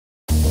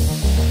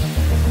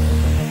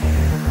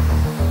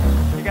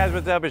guys,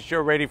 what's up? It's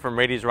Joe Rady from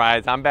Rady's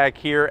Rides. I'm back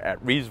here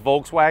at Reeves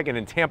Volkswagen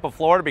in Tampa,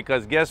 Florida,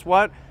 because guess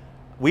what?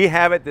 We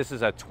have it. This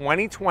is a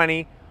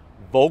 2020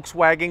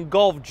 Volkswagen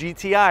Golf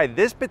GTI.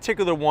 This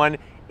particular one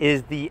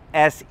is the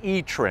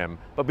SE trim.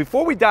 But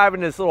before we dive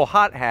into this little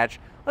hot hatch,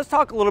 let's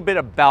talk a little bit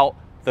about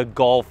the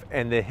Golf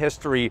and the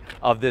history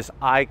of this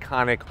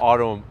iconic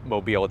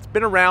automobile. It's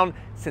been around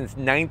since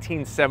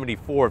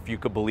 1974, if you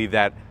could believe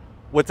that.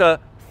 What's a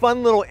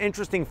fun little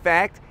interesting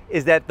fact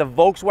is that the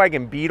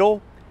Volkswagen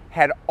Beetle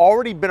had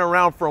already been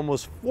around for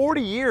almost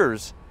 40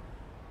 years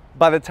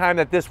by the time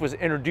that this was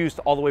introduced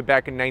all the way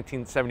back in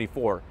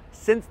 1974.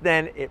 Since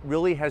then, it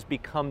really has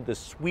become the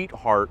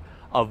sweetheart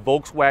of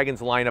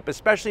Volkswagen's lineup,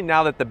 especially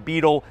now that the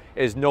Beetle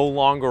is no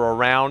longer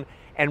around,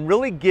 and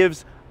really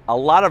gives a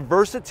lot of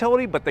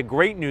versatility. But the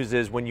great news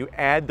is when you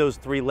add those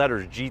three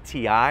letters,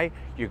 GTI,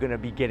 you're gonna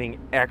be getting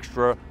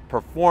extra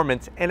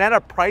performance and at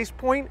a price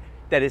point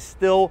that is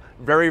still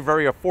very,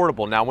 very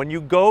affordable. Now, when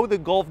you go the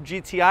Golf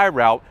GTI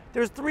route,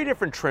 there's three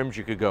different trims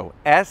you could go: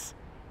 S,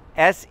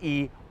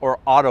 SE, or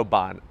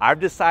Autobahn. I've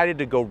decided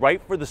to go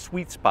right for the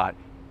sweet spot,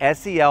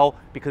 SEL,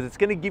 because it's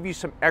gonna give you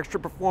some extra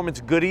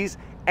performance goodies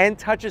and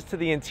touches to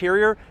the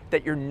interior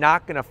that you're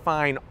not gonna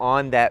find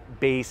on that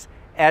base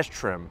S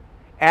trim.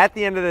 At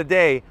the end of the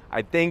day,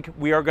 I think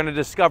we are gonna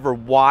discover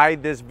why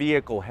this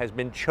vehicle has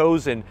been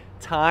chosen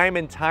time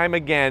and time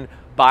again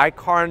by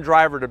Car and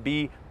Driver to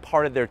be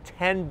part of their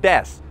 10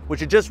 best,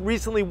 which it just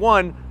recently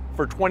won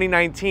for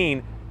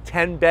 2019,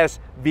 10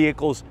 best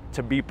vehicles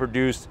to be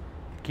produced.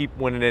 Keep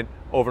winning it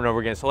over and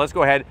over again. So let's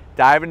go ahead,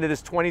 dive into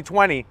this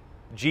 2020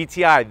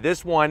 GTI.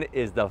 This one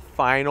is the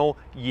final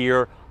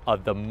year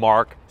of the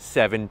Mark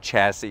 7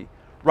 chassis.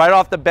 Right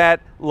off the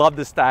bat, love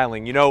the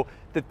styling. You know,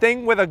 the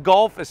thing with a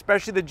Golf,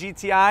 especially the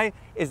GTI,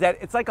 is that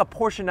it's like a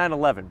Porsche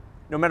 911.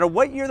 No matter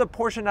what year the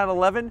Porsche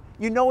 911,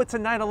 you know it's a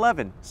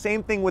 911.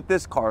 Same thing with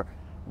this car.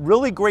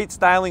 Really great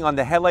styling on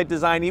the headlight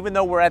design, even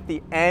though we're at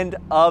the end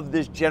of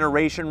this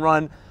generation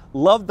run.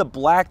 Love the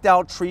blacked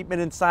out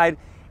treatment inside.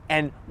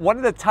 And one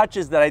of the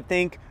touches that I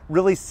think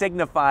really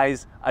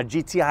signifies a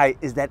GTI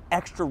is that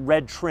extra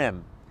red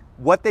trim.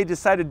 What they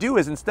decided to do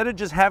is, instead of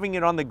just having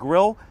it on the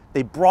grille,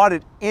 they brought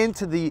it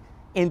into the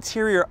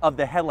interior of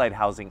the headlight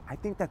housing. I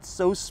think that's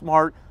so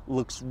smart,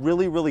 looks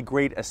really, really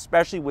great,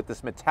 especially with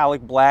this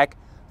metallic black.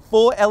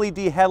 Full LED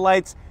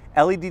headlights,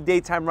 LED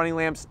daytime running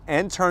lamps,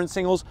 and turn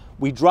signals.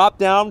 We drop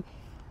down,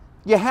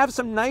 you have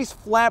some nice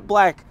flat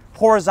black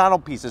horizontal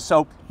pieces.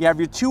 So you have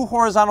your two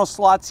horizontal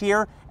slots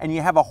here, and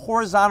you have a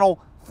horizontal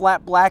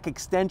flat black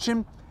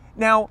extension.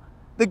 Now,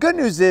 the good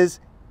news is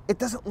it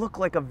doesn't look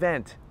like a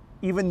vent,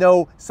 even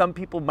though some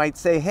people might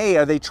say, hey,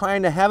 are they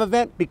trying to have a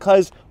vent?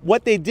 Because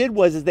what they did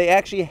was they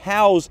actually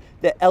housed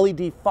the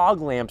LED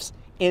fog lamps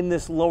in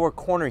this lower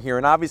corner here.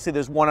 And obviously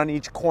there's one on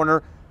each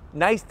corner.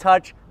 Nice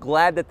touch.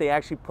 Glad that they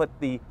actually put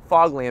the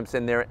fog lamps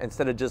in there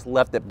instead of just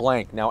left it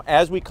blank. Now,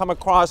 as we come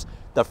across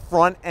the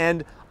front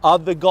end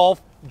of the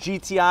Golf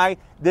GTI,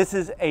 this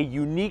is a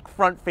unique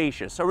front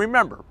fascia. So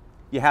remember,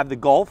 you have the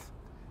Golf,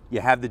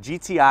 you have the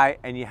GTI,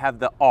 and you have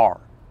the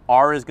R.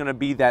 R is going to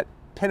be that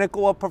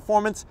pinnacle of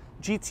performance.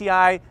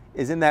 GTI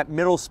is in that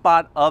middle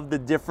spot of the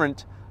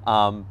different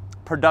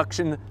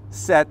production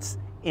sets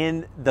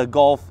in the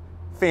Golf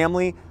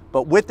family.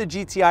 But with the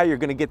GTI, you're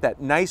gonna get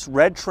that nice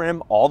red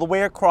trim all the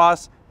way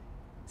across.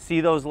 See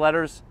those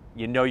letters?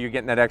 You know you're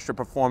getting that extra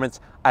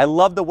performance. I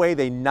love the way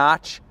they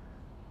notch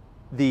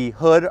the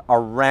hood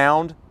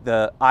around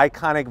the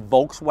iconic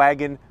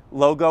Volkswagen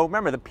logo.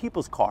 Remember, the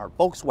people's car,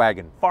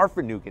 Volkswagen,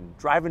 Fahrvergnügen,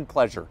 driving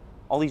pleasure.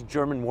 All these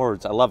German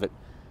words, I love it.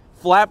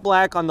 Flat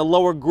black on the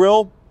lower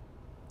grille.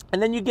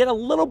 And then you get a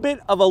little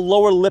bit of a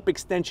lower lip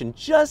extension,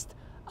 just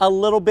a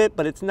little bit,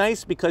 but it's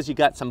nice because you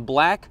got some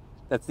black.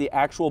 That's the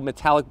actual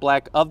metallic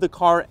black of the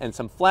car, and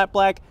some flat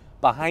black.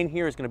 Behind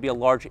here is going to be a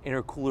large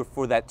intercooler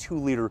for that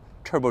 2-liter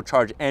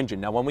turbocharged engine.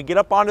 Now, when we get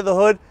up onto the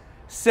hood,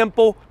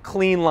 simple,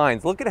 clean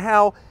lines. Look at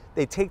how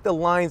they take the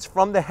lines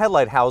from the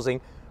headlight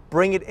housing,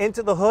 bring it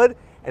into the hood,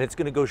 and it's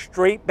going to go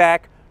straight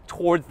back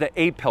towards the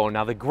A-pillar.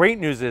 Now, the great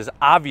news is,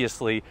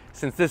 obviously,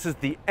 since this is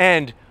the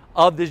end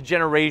of this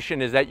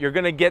generation, is that you're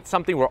going to get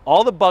something where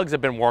all the bugs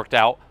have been worked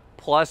out,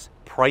 plus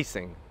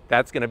pricing.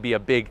 That's going to be a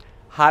big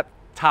hot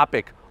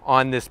topic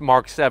on this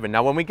Mark 7.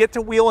 Now, when we get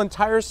to wheel and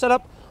tire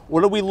setup,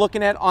 what are we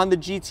looking at on the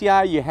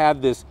GTI? You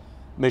have this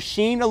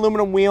machined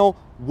aluminum wheel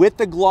with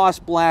the gloss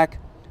black.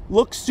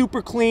 Looks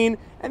super clean,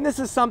 and this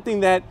is something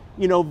that,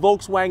 you know,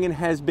 Volkswagen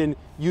has been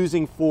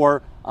using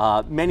for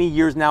many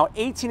years now.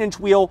 18-inch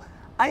wheel.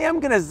 I am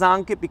gonna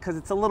zonk it because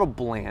it's a little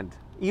bland.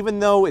 Even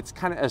though it's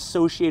kind of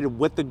associated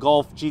with the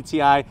Golf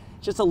GTI,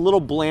 just a little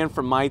bland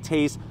for my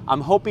taste.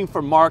 I'm hoping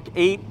for Mark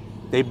 8,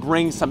 they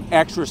bring some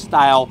extra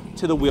style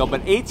to the wheel.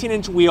 But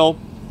 18-inch wheel,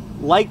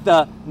 like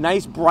the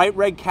nice bright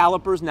red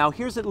calipers. Now,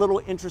 here's a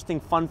little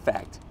interesting fun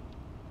fact.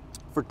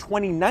 For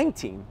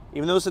 2019,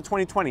 even though it's a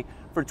 2020,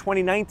 for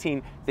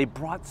 2019, they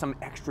brought some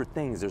extra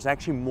things. There's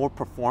actually more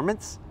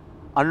performance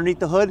underneath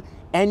the hood,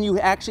 and you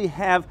actually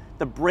have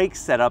the brake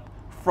setup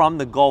from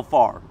the Golf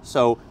R.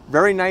 So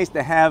very nice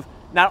to have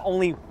not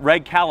only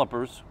red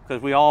calipers,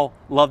 because we all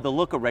love the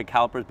look of red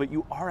calipers, but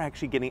you are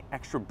actually getting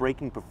extra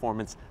braking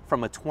performance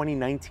from a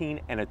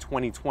 2019 and a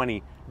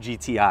 2020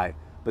 GTI.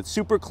 But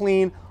super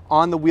clean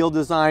on the wheel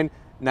design,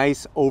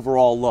 nice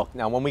overall look.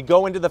 Now, when we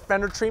go into the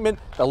fender treatment,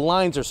 the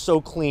lines are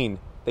so clean.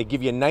 They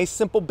give you a nice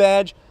simple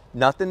badge,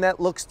 nothing that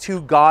looks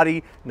too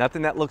gaudy,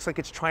 nothing that looks like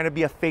it's trying to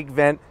be a fake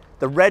vent.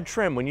 The red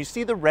trim, when you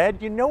see the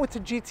red, you know it's a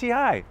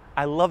GTI.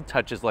 I love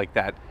touches like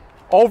that.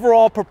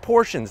 Overall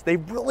proportions, they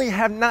really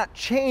have not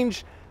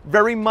changed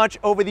very much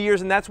over the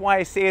years, and that's why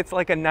I say it's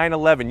like a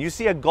 911. You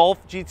see a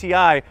Golf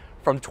GTI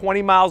from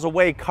 20 miles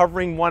away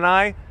covering one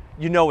eye,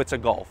 you know it's a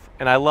Golf,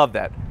 and I love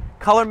that.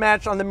 Color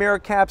match on the mirror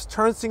caps,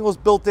 turn signals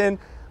built in.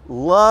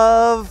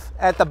 Love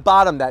at the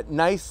bottom, that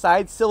nice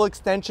side sill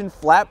extension,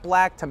 flat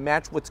black to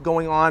match what's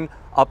going on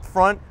up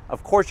front.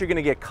 Of course, you're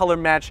gonna get color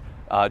match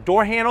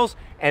door handles,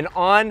 and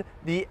on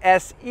the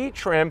SE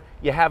trim,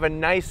 you have a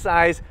nice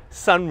size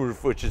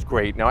sunroof, which is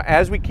great. Now,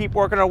 as we keep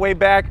working our way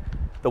back,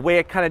 the way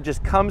it kind of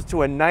just comes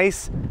to a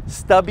nice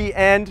stubby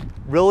end,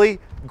 really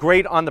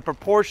great on the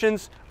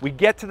proportions. We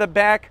get to the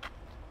back.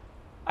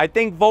 I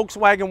think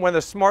Volkswagen, one of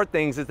the smart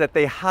things is that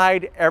they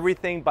hide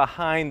everything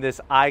behind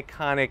this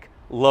iconic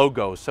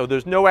logo. So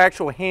there's no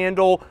actual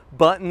handle,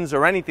 buttons,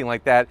 or anything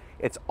like that.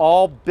 It's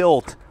all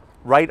built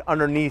right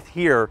underneath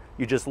here.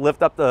 You just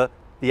lift up the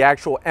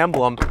actual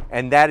emblem,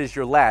 and that is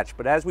your latch.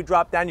 But as we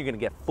drop down, you're gonna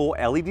get full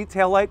LED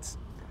taillights,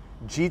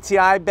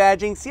 GTI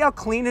badging. See how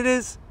clean it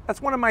is?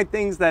 That's one of my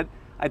things that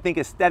I think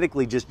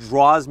aesthetically just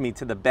draws me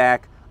to the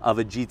back of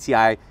a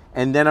GTI.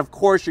 And then of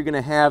course you're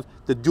gonna have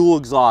the dual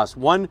exhaust,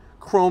 one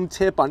chrome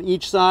tip on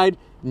each side,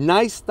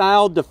 nice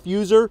style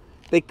diffuser.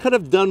 They could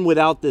have done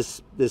without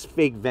this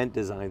fake vent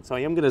design. So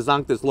I am gonna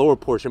zonk this lower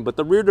portion, but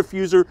the rear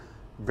diffuser,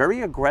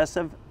 very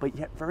aggressive, but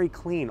yet very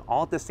clean,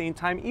 all at the same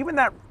time. Even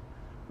that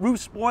roof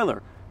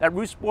spoiler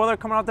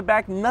coming out the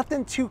back,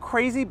 nothing too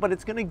crazy, but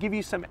it's gonna give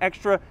you some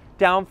extra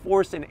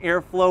downforce and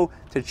airflow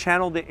to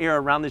channel the air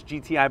around this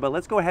GTI. But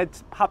let's go ahead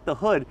and pop the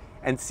hood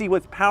and see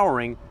what's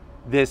powering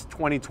this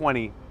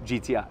 2020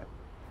 GTI.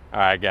 All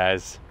right,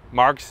 guys,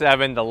 Mark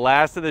 7, the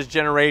last of this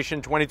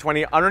generation,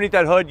 2020. Underneath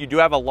that hood, you do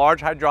have a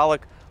large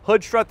hydraulic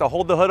hood strut to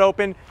hold the hood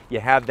open. You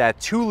have that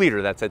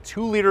 2-liter, that's a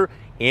 2-liter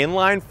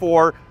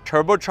inline-4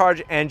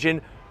 turbocharged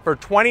engine for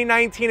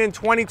 2019 and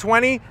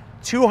 2020,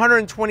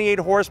 228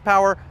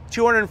 horsepower,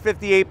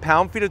 258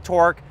 pound-feet of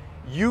torque.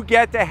 You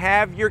get to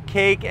have your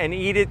cake and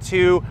eat it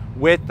too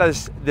with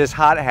this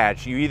hot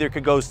hatch. You either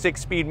could go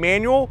 6-speed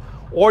manual,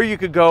 or you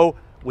could go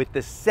with the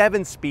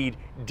 7-speed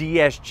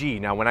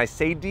DSG. Now, when I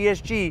say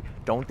DSG,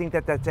 don't think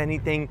that that's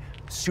anything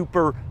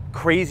super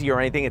crazy or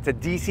anything. It's a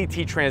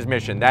DCT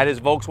transmission. That is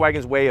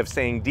Volkswagen's way of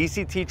saying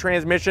DCT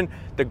transmission.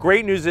 The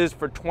great news is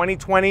for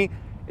 2020,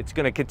 it's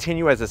going to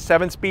continue as a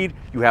 7-speed.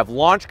 You have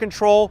launch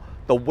control.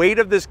 The weight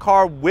of this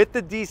car with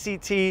the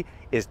DCT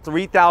is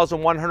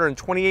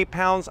 3,128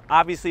 pounds.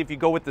 Obviously, if you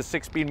go with the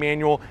 6-speed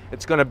manual,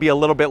 it's going to be a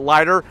little bit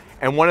lighter.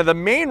 And one of the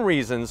main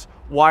reasons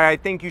why I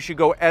think you should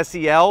go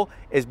SEL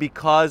is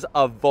because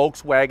of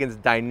Volkswagen's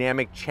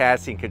dynamic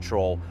chassis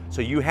control.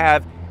 So you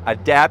have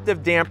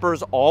adaptive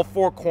dampers, all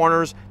 4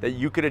 corners, that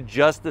you could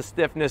adjust the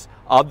stiffness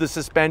of the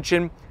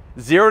suspension.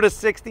 0 to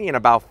 60 in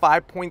about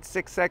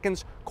 5.6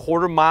 seconds,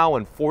 quarter mile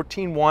in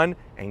 14.1,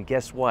 and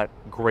guess what?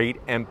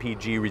 Great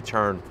MPG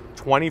return.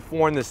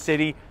 24 in the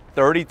city,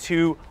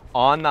 32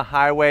 on the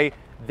highway.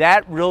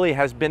 That really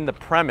has been the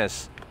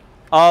premise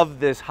of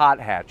this hot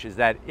hatch, is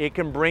that it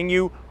can bring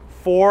you,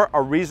 for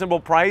a reasonable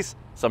price,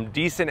 some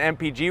decent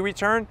MPG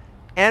return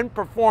and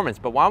performance.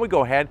 But why don't we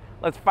go ahead,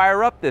 let's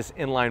fire up this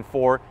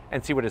inline-4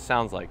 and see what it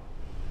sounds like.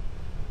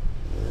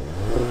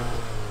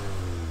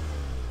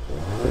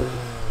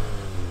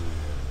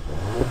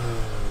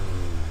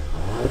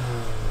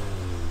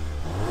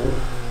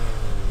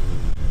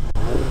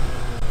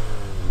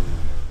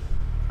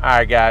 All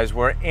right, guys,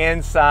 we're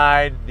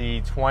inside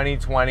the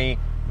 2020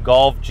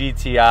 Golf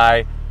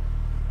GTI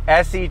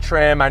SE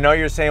trim. I know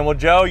you're saying, well,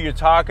 Joe, you're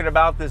talking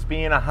about this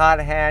being a hot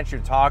hatch. You're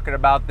talking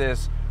about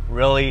this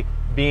really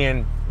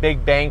being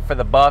big bang for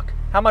the buck.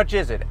 How much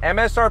is it?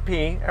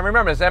 MSRP, and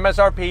remember, this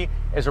MSRP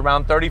is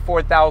around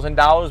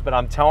 $34,000, but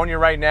I'm telling you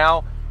right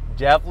now,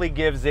 definitely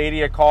give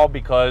Zadie a call,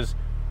 because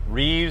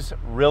Reeves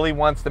really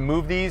wants to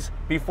move these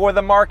before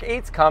the Mark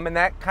 8s come, and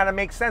that kind of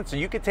makes sense. So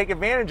you could take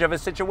advantage of a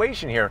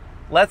situation here.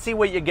 Let's see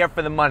what you get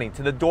for the money.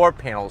 To the door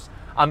panels,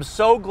 I'm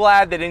so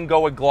glad they didn't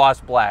go with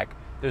gloss black.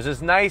 There's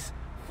this nice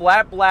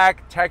flat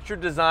black textured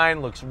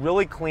design, looks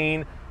really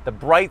clean. The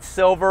bright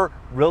silver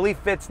really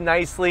fits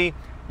nicely.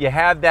 You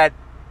have that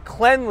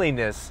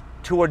cleanliness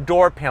to a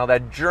door panel,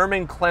 that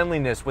German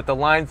cleanliness with the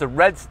lines. The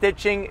red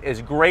stitching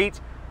is great.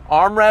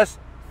 Armrest,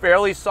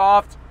 fairly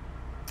soft.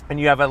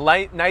 And you have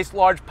a nice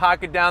large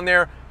pocket down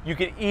there. You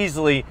could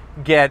easily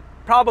get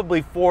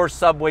probably 4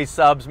 Subway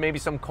subs, maybe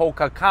some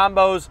Coca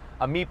combos,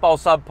 a meatball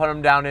sub, put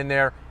them down in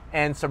there,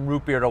 and some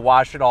root beer to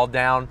wash it all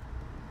down.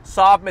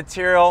 Soft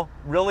material,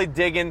 really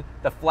digging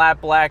the flat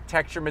black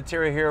texture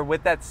material here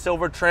with that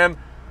silver trim.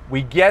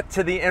 We get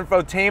to the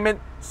infotainment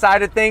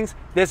side of things.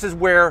 This is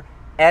where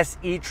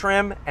SE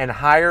trim and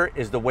higher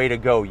is the way to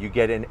go. You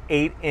get an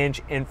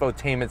 8-inch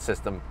infotainment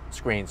system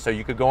screen. So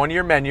you could go into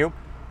your menu,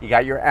 you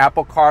got your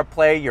Apple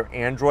CarPlay, your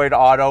Android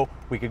Auto.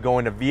 We could go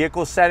into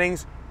vehicle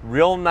settings,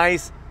 real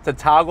nice to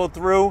toggle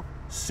through,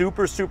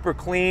 super, super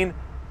clean.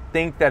 I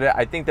think that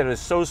it is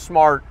so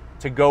smart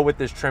to go with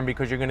this trim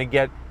because you're gonna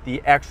get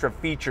the extra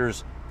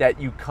features that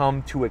you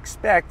come to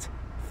expect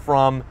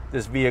from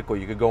this vehicle.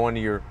 You could go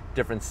into your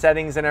different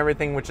settings and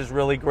everything, which is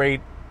really great.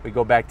 We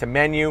go back to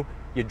menu,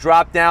 you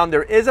drop down.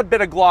 There is a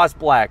bit of gloss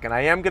black, and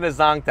I am gonna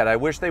zonk that. I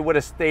wish they would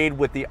have stayed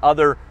with the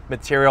other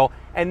material.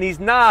 And these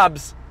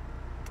knobs,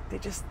 they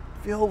just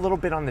feel a little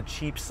bit on the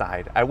cheap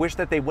side. I wish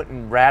that they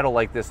wouldn't rattle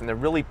like this, and they're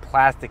really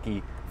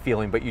plasticky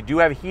feeling. But you do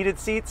have heated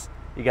seats.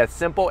 You got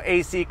simple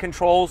AC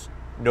controls,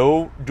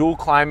 no dual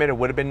climate. It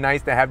would have been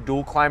nice to have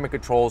dual climate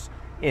controls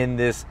in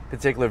this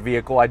particular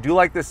vehicle. I do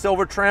like the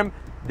silver trim.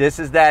 This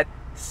is that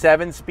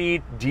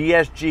 7-speed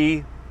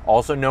DSG,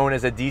 also known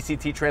as a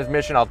DCT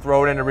transmission. I'll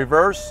throw it into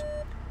reverse.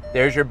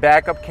 There's your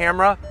backup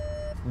camera,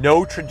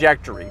 no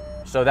trajectory.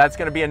 So that's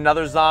gonna be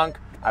another zonk.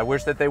 I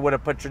wish that they would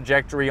have put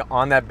trajectory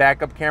on that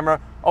backup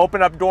camera.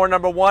 Open up door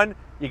number 1,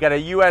 you got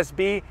a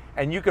USB,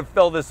 and you can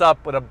fill this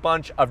up with a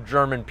bunch of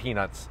German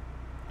peanuts.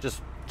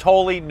 Just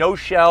totally no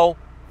shell,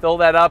 fill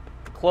that up,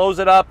 close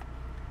it up.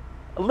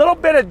 A little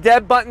bit of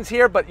dead buttons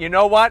here, but you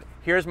know what?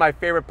 Here's my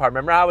favorite part.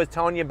 Remember how I was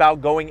telling you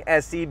about going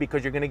SE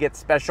because you're gonna get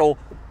special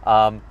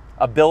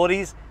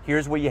abilities?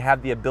 Here's where you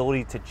have the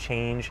ability to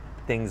change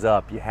things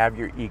up. You have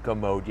your eco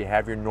mode, you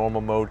have your normal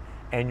mode,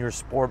 and your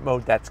sport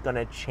mode. That's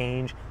gonna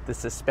change the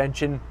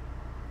suspension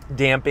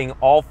damping.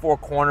 All 4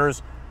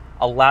 corners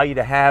allow you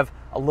to have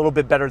a little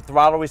bit better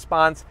throttle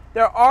response.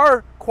 There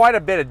are quite a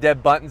bit of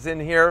dead buttons in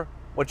here,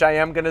 which I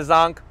am gonna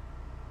zonk,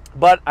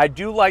 but I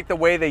do like the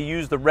way they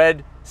use the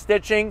red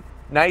stitching.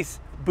 Nice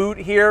boot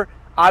here.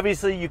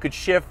 Obviously you could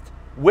shift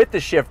with the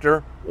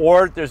shifter,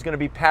 or there's gonna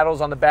be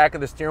paddles on the back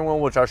of the steering wheel,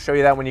 which I'll show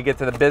you that when you get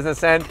to the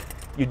business end.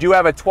 You do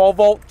have a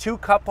 12-volt, 2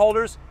 cup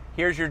holders.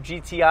 Here's your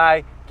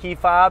GTI key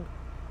fob.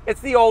 It's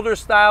the older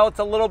style, it's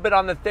a little bit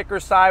on the thicker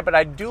side, but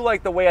I do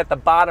like the way at the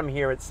bottom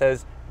here it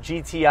says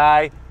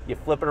GTI. You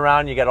flip it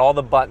around, you got all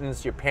the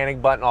buttons, your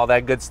panic button, all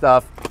that good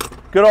stuff.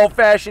 Good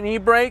old-fashioned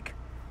e-brake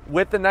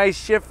with the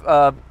nice shift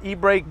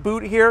e-brake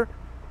boot here.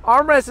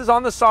 Armrest is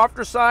on the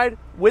softer side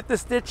with the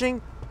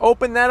stitching.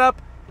 Open that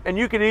up, and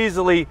you could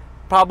easily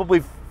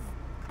probably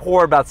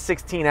pour about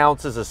 16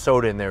 ounces of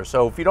soda in there.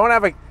 So if you don't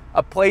have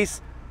a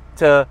place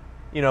to,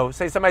 you know,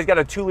 say somebody's got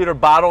a 2-liter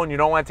bottle and you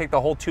don't want to take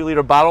the whole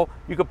 2-liter bottle,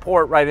 you could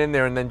pour it right in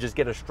there and then just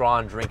get a straw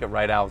and drink it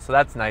right out. So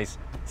that's nice.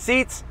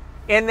 Seats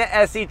in the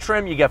SE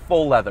trim, you get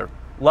full leather.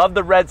 Love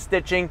the red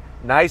stitching,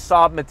 nice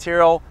soft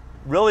material,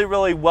 really,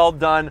 really well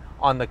done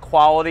on the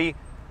quality.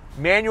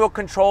 Manual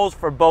controls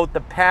for both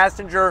the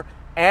passenger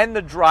and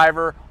the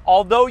driver,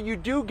 although you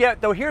do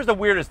get, though here's the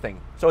weirdest thing.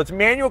 So it's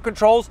manual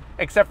controls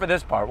except for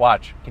this part.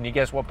 Watch, can you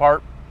guess what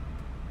part?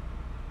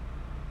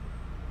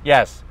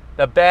 Yes,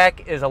 the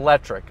back is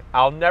electric.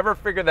 I'll never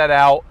figure that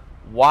out.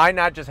 Why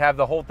not just have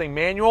the whole thing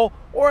manual,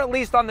 or at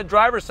least on the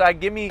driver's side,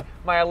 give me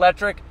my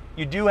electric.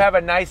 You do have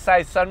a nice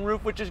size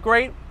sunroof, which is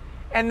great.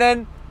 And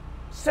then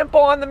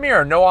simple on the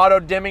mirror, no auto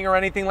dimming or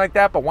anything like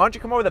that. But why don't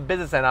you come over to the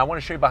business end? I want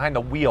to show you behind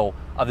the wheel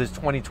of this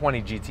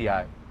 2020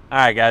 GTI. All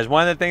right, guys,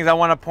 one of the things I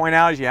want to point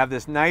out is you have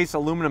this nice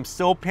aluminum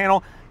sill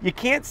panel. You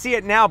can't see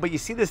it now, but you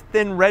see this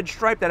thin red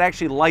stripe that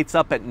actually lights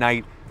up at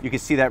night. You can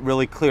see that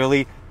really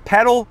clearly.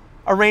 Pedal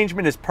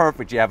arrangement is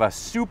perfect. You have a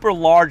super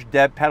large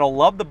dead pedal.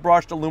 Love the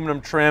brushed aluminum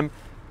trim,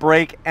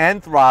 brake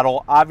and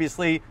throttle.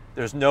 Obviously,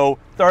 there's no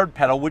third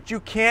pedal, which you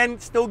can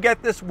still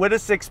get this with a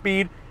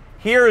 6-speed.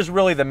 Here is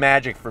really the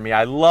magic for me.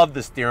 I love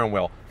the steering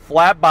wheel.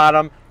 Flat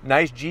bottom,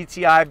 nice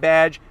GTI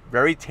badge,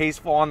 very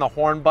tasteful on the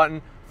horn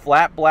button,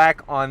 flat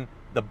black on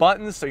the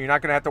buttons, so you're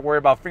not gonna have to worry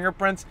about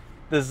fingerprints.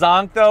 The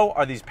zonk though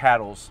are these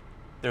paddles.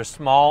 They're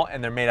small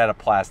and they're made out of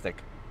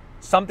plastic.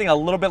 Something a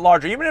little bit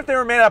larger, even if they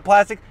were made out of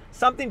plastic,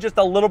 something just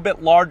a little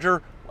bit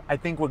larger I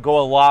think would go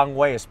a long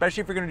way,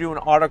 especially if you're gonna do an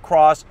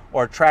autocross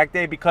or a track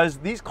day, because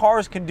these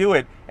cars can do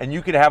it and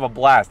you could have a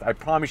blast, I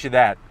promise you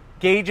that.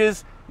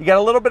 Gauges, you got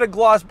a little bit of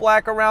gloss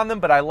black around them,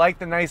 but I like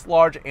the nice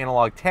large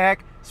analog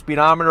tach,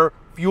 speedometer,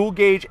 fuel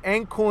gauge,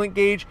 and coolant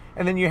gauge,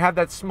 and then you have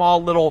that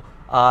small little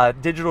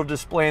digital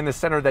display in the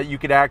center that you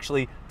could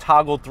actually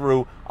toggle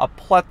through a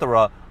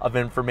plethora of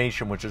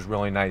information, which is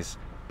really nice.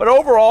 But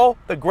overall,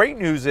 the great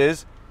news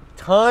is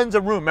tons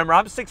of room. Remember,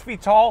 I'm 6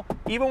 feet tall.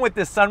 Even with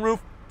this sunroof,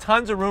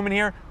 tons of room in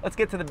here. Let's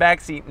get to the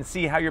back seat and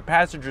see how your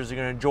passengers are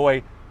gonna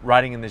enjoy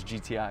riding in this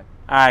GTI.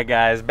 All right,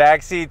 guys,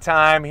 back seat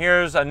time.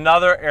 Here's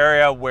another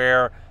area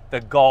where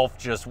the Golf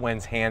just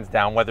wins hands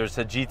down, whether it's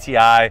a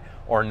GTI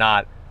or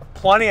not.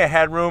 Plenty of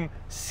headroom,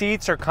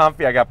 seats are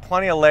comfy. I got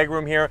plenty of leg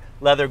room here.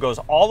 Leather goes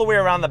all the way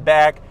around the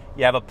back.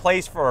 You have a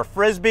place for a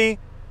Frisbee,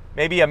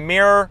 maybe a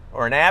mirror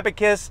or an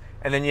abacus,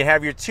 and then you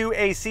have your 2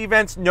 AC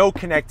vents, no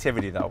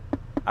connectivity though.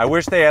 I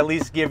wish they at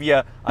least give you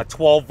a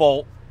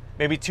 12-volt,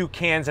 maybe 2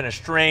 cans and a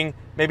string,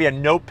 maybe a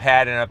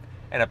notepad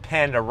and a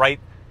pen to write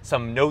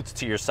some notes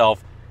to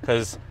yourself,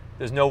 because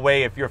there's no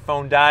way if your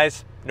phone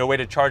dies, no way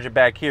to charge it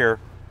back here.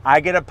 I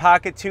get a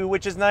pocket too,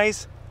 which is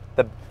nice.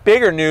 The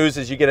bigger news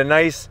is you get a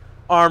nice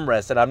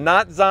armrest, and I'm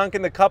not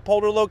zonking the cup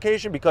holder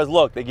location because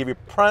look, they give you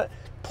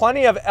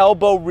plenty of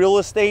elbow real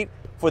estate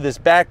for this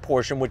back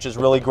portion, which is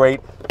really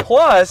great.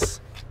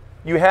 Plus,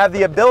 you have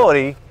the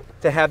ability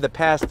to have the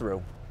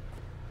pass-through.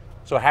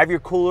 So have your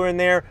cooler in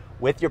there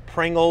with your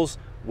Pringles,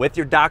 with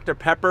your Dr.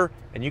 Pepper,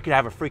 and you can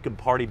have a freaking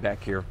party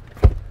back here.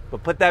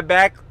 But put that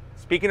back.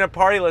 Speaking of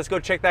party, let's go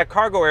check that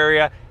cargo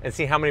area and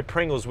see how many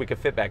Pringles we can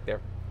fit back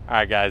there. All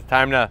right, guys,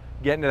 time to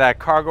get into that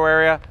cargo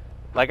area.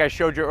 Like I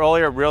showed you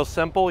earlier, real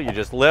simple. You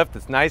just lift,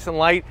 it's nice and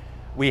light.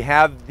 We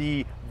have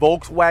the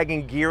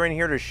Volkswagen gear in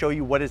here to show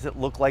you what does it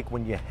look like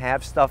when you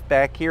have stuff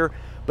back here.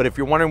 But if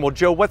you're wondering, well,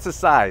 Joe, what's the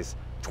size?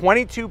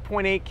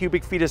 22.8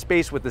 cubic feet of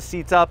space with the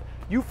seats up.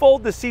 You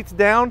fold the seats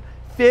down,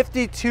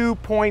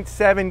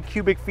 52.7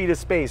 cubic feet of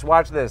space.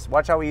 Watch this,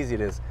 watch how easy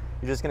it is.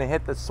 You're just gonna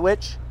hit the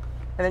switch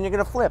and then you're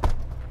gonna flip.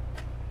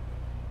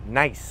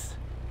 Nice,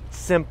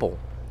 simple,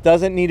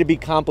 doesn't need to be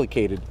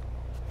complicated.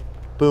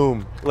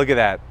 Boom, look at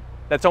that.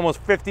 That's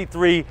almost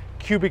 53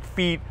 cubic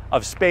feet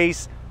of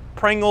space.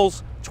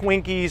 Pringles,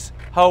 Twinkies,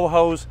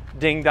 Ho-Hos,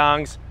 Ding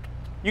Dongs.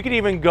 You could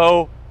even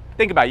go,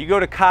 think about it, you go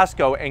to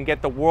Costco and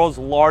get the world's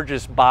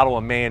largest bottle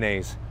of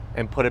mayonnaise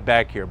and put it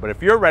back here. But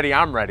if you're ready,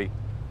 I'm ready.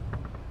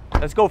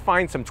 Let's go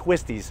find some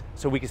twisties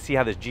so we can see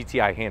how this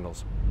GTI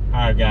handles. All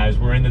right, guys,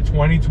 we're in the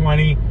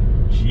 2020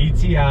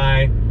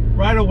 GTI.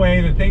 Right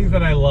away, the things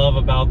that I love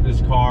about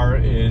this car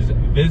is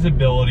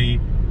visibility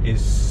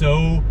is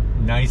so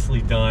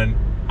nicely done.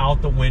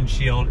 Out the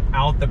windshield,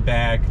 out the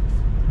back.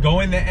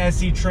 Going the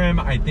SE trim,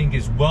 I think,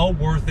 is well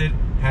worth it.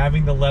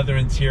 Having the leather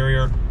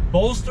interior.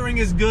 Bolstering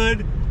is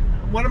good.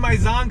 One of my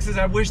zonks is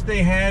I wish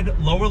they had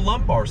lower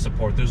lumbar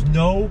support. There's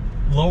no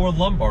lower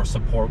lumbar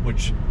support,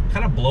 which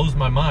kind of blows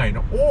my mind.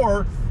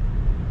 Or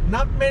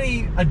not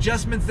many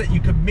adjustments that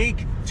you could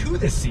make to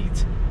the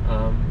seat,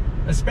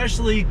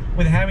 especially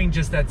with having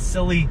just that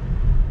silly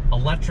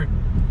electric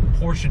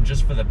portion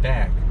just for the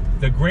back.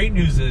 The great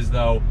news is,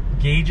 though,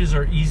 gauges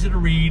are easy to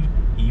read,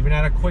 even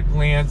at a quick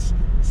glance.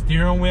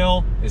 Steering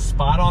wheel is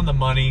spot on the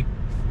money,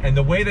 and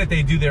the way that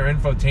they do their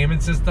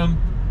infotainment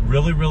system,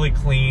 really, really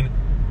clean.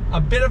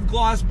 A bit of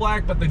gloss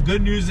black, but the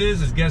good news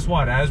is guess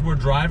what? As we're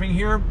driving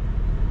here,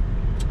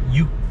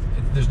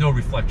 there's no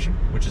reflection,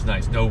 which is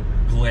nice. No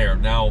glare.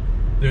 Now,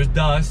 there's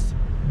dust,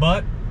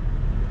 but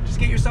just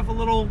get yourself a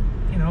little,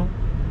 you know,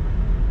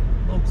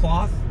 little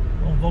cloth,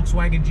 little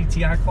Volkswagen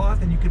GTI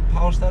cloth, and you could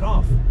polish that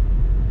off.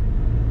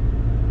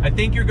 I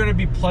think you're going to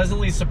be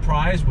pleasantly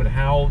surprised with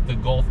how the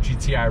Golf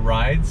GTI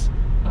rides.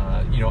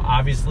 You know,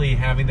 obviously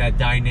having that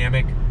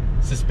dynamic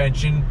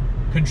suspension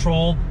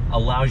control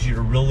allows you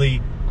to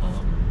really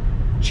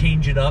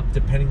change it up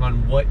depending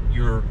on what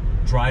your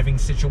driving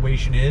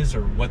situation is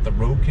or what the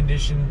road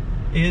condition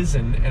is,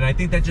 and I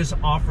think that just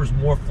offers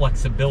more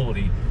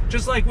flexibility.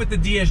 Just like with the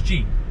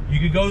DSG, you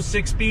could go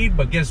 6-speed,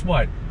 but guess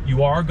what?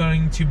 You are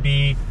going to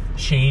be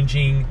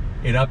changing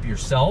it up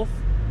yourself.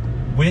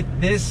 With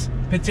this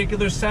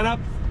particular setup,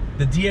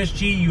 the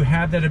DSG, you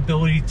have that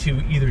ability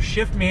to either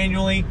shift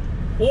manually,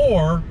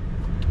 or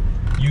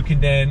you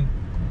can then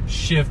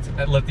shift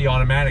and let the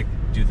automatic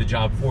do the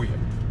job for you.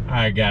 All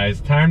right,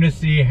 guys, time to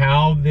see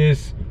how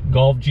this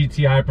Golf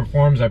GTI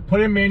performs. I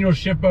put in manual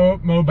shift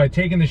mode by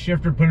taking the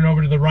shifter, putting it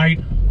over to the right.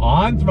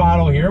 On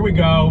throttle, here we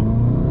go.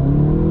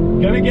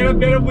 Gonna get a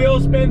bit of wheel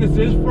spin. This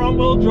is front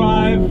wheel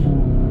drive.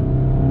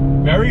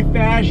 Very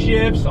fast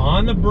shifts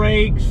on the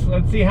brakes.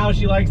 Let's see how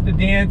she likes to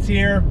dance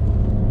here.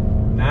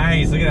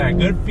 Nice, look at that,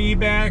 good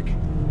feedback.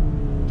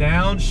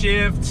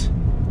 Downshift,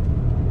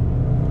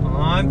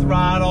 on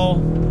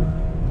throttle.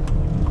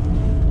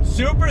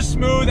 Super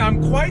smooth.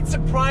 I'm quite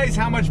surprised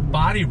how much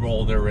body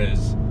roll there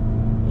is.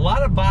 A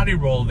lot of body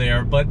roll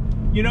there, but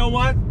you know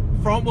what?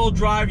 Front wheel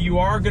drive, you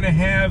are gonna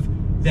have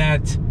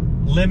that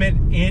limit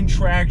in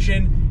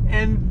traction,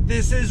 and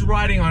this is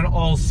riding on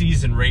all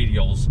season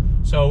radials.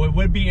 So it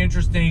would be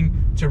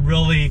interesting to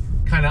really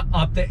kind of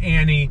up the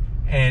ante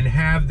and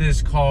have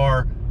this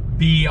car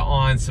be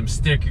on some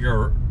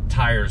stickier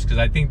tires, because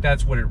I think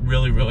that's what it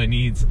really, really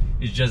needs,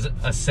 is just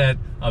a set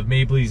of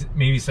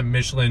maybe some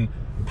Michelin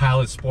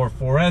Pilot Sport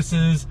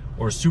 4S's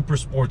or Super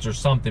Sports or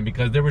something,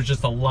 because there was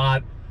just a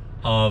lot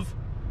of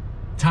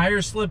tire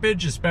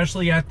slippage,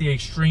 especially at the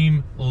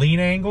extreme lean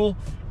angle,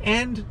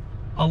 and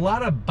a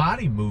lot of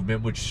body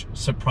movement, which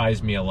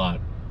surprised me a lot.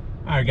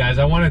 All right, guys,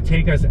 I want to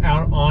take us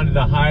out onto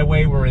the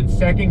highway. We're in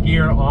second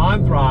gear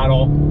on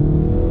throttle.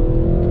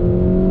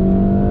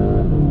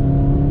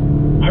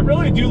 I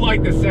really do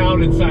like the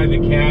sound inside the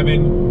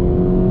cabin.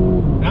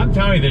 And I'm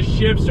telling you, the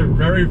shifts are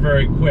very,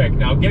 very quick.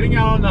 Now, getting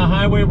out on the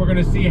highway, we're going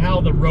to see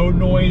how the road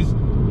noise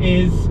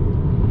is.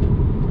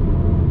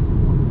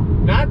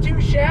 Not too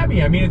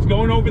shabby. I mean, it's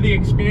going over the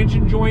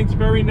expansion joints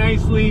very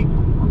nicely.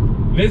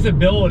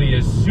 Visibility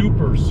is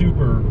super,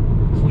 super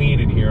clean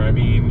in here. I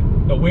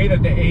mean, the way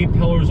that the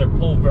A-pillars are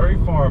pulled very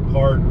far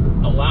apart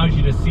allows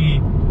you to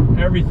see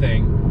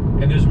everything.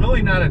 And there's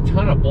really not a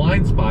ton of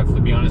blind spots,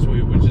 to be honest with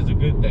you, which is a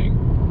good thing.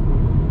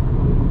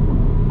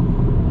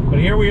 But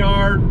here we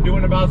are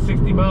doing about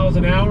 60 miles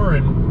an hour,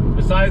 and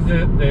besides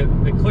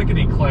the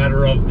clickety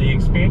clatter of the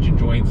expansion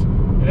joints,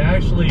 it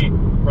actually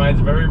rides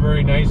very,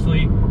 very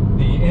nicely.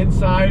 The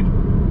inside,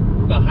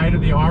 the height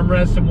of the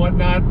armrests and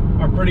whatnot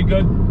are pretty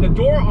good. The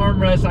door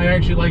armrests I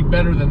actually like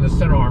better than the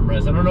center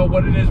armrest. I don't know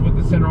what it is with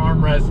the center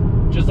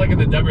armrest, just like in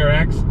the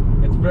WRX.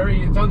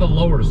 It's on the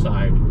lower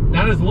side.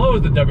 Not as low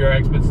as the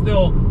WRX, but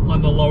still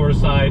on the lower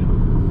side.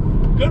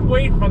 Good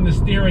weight from the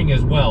steering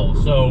as well.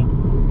 So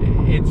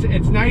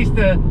it's nice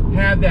to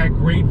have that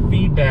great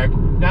feedback,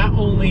 not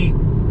only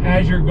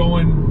as you're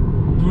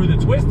going through the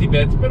twisty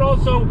bits, but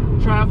also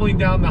traveling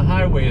down the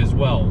highway as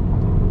well.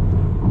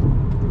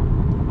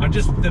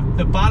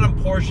 The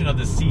bottom portion of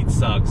the seat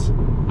sucks.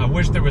 I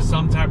wish there was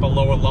some type of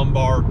lower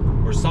lumbar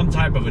or some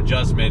type of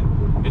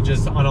adjustment. It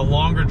just, on a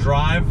longer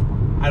drive,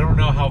 I don't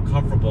know how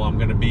comfortable I'm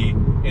gonna be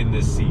in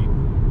this seat.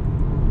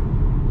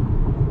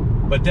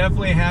 But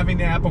definitely having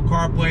the Apple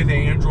CarPlay, the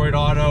Android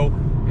Auto,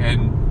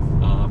 and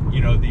you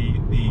know,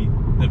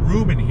 the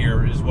room in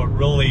here is what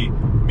really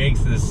makes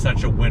this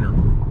such a winner.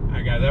 All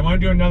right, guys, I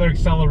want to do another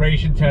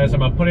acceleration test.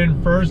 I'm gonna put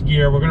in first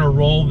gear. We're gonna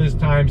roll this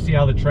time, see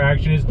how the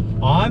traction is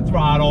on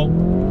throttle.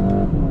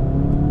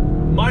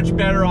 Much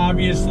better,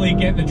 obviously,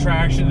 getting the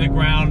traction to the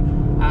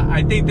ground.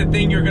 I think the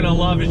thing you're gonna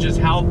love is just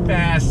how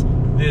fast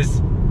this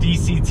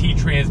DCT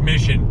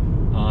transmission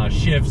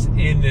shifts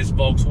in this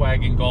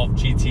Volkswagen Golf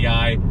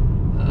GTI.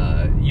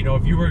 You know,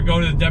 if you were to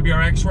go to the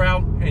WRX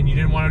route and you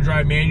didn't want to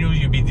drive manual,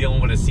 you'd be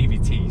dealing with a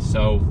CVT.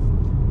 So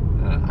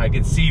I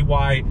could see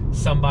why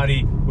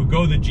somebody would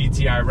go the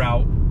GTI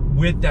route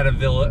with that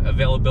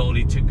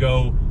availability to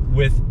go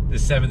with the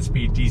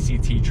 7-speed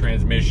DCT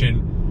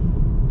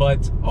transmission.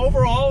 But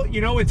overall,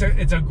 you know, it's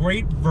a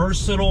great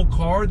versatile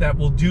car that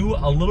will do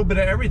a little bit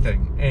of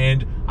everything,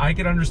 and I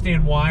can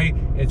understand why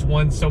it's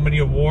won so many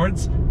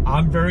awards.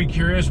 I'm very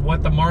curious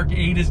what the Mark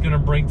 8 is going to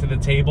bring to the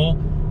table,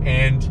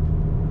 and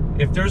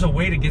if there's a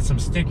way to get some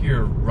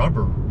stickier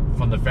rubber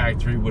from the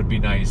factory would be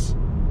nice.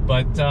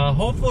 But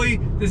hopefully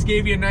this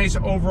gave you a nice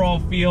overall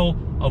feel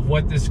of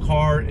what this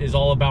car is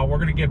all about. We're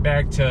going to get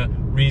back to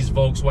Rees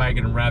Volkswagen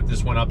and wrap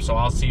this one up, so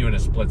I'll see you in a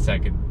split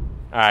second.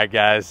 All right,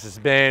 guys, it's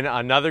been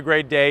another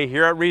great day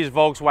here at Rees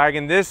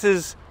Volkswagen. This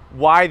is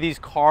why these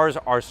cars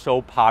are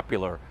so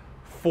popular.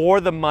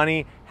 For the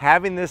money,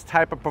 having this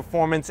type of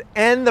performance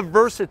and the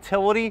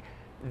versatility,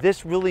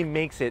 this really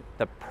makes it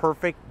the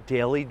perfect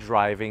daily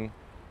driving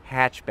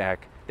hatchback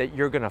that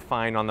you're gonna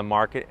find on the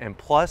market. And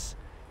plus,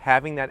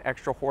 having that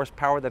extra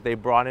horsepower that they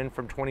brought in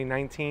from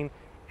 2019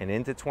 and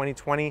into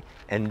 2020,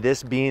 and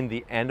this being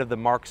the end of the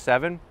Mark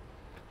 7,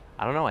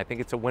 I don't know, I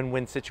think it's a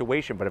win-win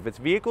situation. But if it's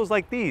vehicles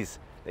like these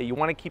that you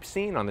want to keep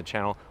seeing on the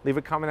channel, leave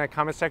a comment in that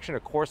comment section.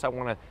 Of course, I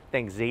want to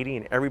thank Zadie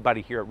and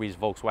everybody here at Rees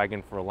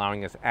Volkswagen for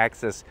allowing us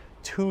access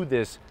to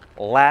this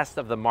last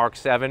of the Mark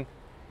 7.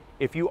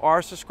 If you are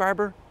a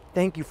subscriber,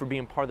 thank you for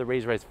being part of the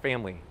Raise Rise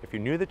family. If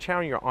you're new to the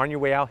channel, you're on your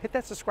way out, hit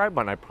that subscribe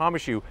button. I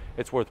promise you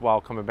it's worthwhile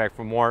coming back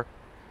for more.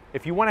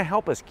 If you want to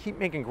help us keep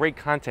making great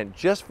content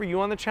just for you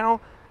on the channel,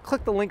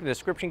 click the link in the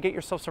description, get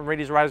yourself some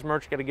Raise Rise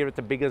merch. Got to give it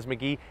to Big as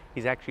McGee.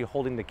 He's actually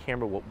holding the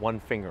camera with one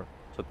finger.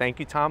 So thank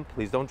you, Tom.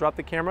 Please don't drop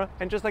the camera.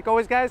 And just like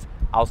always, guys,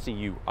 I'll see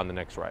you on the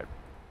next ride.